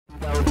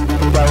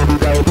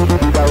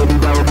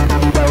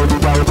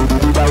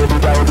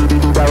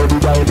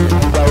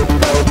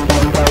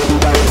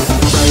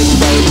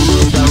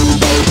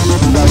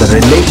The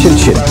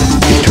relationship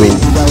between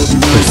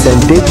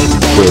percentage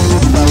with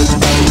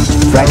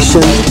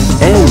fraction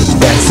and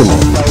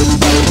decimal.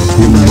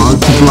 You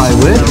multiply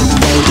with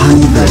 100%.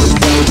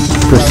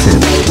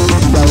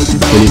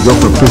 When you go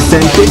from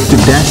percentage to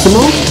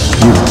decimal,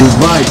 you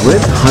divide with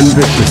 100%.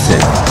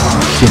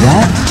 See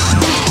that?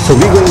 So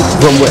we're going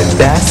from what?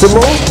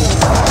 Decimal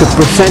to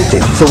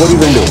percentage. So what are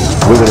you going to do?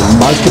 We're going to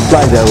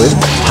multiply that with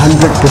 100%.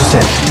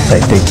 So I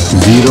take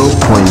 0.4,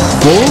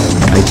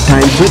 I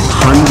times with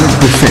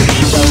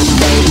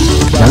 100%.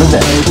 Now look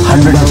at that.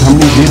 100 has how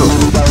many zeros?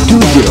 2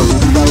 zeros.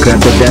 Grab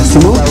the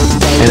decimal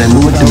and I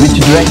move it to which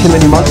direction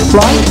when you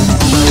multiply?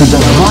 To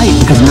the right,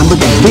 because the number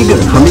gets bigger.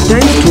 How many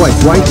times? Twice.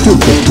 Why 2?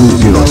 Because 2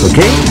 zeros,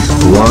 okay?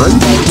 1,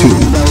 2.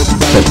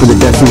 So I put the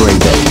decimal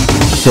right there.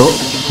 So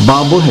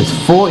bubble has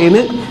 4 in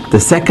it. The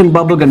second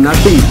bubble got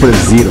nothing, you put a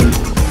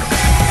 0.